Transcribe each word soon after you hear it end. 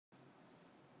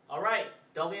All right,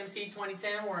 WMC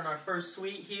 2010. We're in our first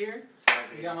suite here.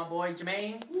 We got my boy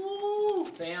Jermaine. Woo!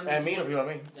 Bam. And me, if you want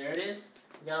me. There it is.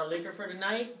 We got our liquor for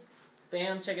tonight.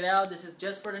 Bam, check it out. This is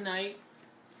just for tonight.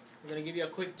 We're gonna give you a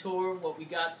quick tour of what we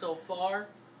got so far.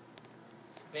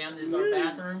 Bam, this is our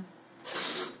bathroom.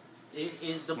 It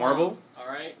is the marble. All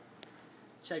right.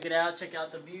 Check it out. Check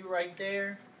out the view right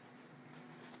there.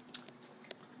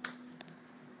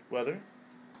 Weather.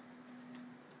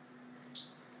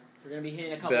 We're gonna be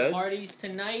hitting a couple Beds. parties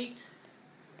tonight.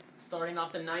 Starting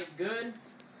off the night good.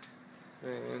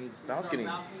 And balcony.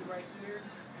 Balcony right here.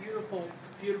 Beautiful,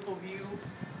 beautiful view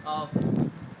of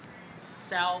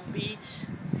South Beach,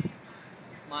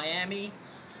 Miami.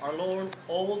 Our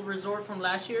old resort from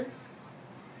last year.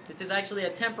 This is actually a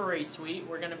temporary suite.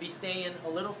 We're gonna be staying a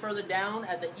little further down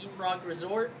at the Eaton Rock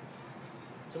Resort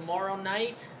tomorrow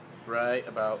night. Right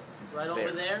about Right there.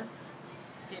 over there.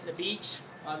 Hitting the beach,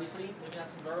 obviously, looking at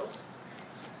some girls.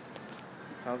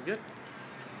 Sounds good.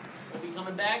 We'll be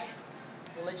coming back.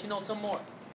 We'll let you know some more.